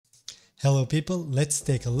Hello people, let's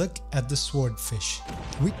take a look at the Swordfish.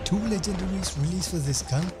 With 2 legendaries released for this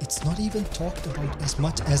gun, it's not even talked about as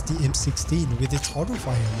much as the M16 with its auto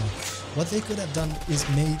fire now. What they could have done is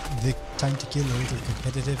made the time to kill a little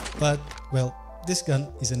competitive, but well, this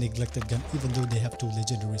gun is a neglected gun even though they have 2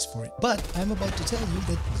 legendaries for it. But I'm about to tell you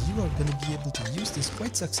that you are going to be able to use this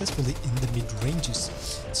quite successfully in the mid ranges,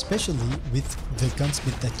 especially with the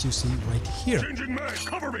gunsmith that you see right here.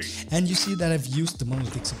 Cover me. And you see that I've used the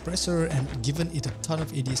monolithic suppressor and given it a ton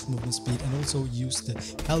of ADS movement speed, and also used the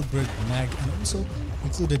halberd mag and also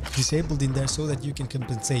included disabled in there so that you can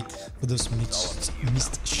compensate for those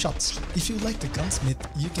missed shots. If you like the gunsmith,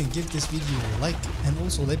 you can give this video a like and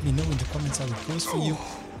also let me know in the comments how it goes for you.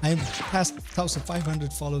 I'm past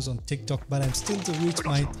 1,500 followers on TikTok, but I'm still to reach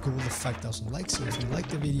my goal of 5,000 likes. So if you like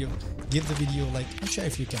the video, give the video a like and share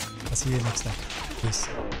if you can. I'll see you next time. Peace.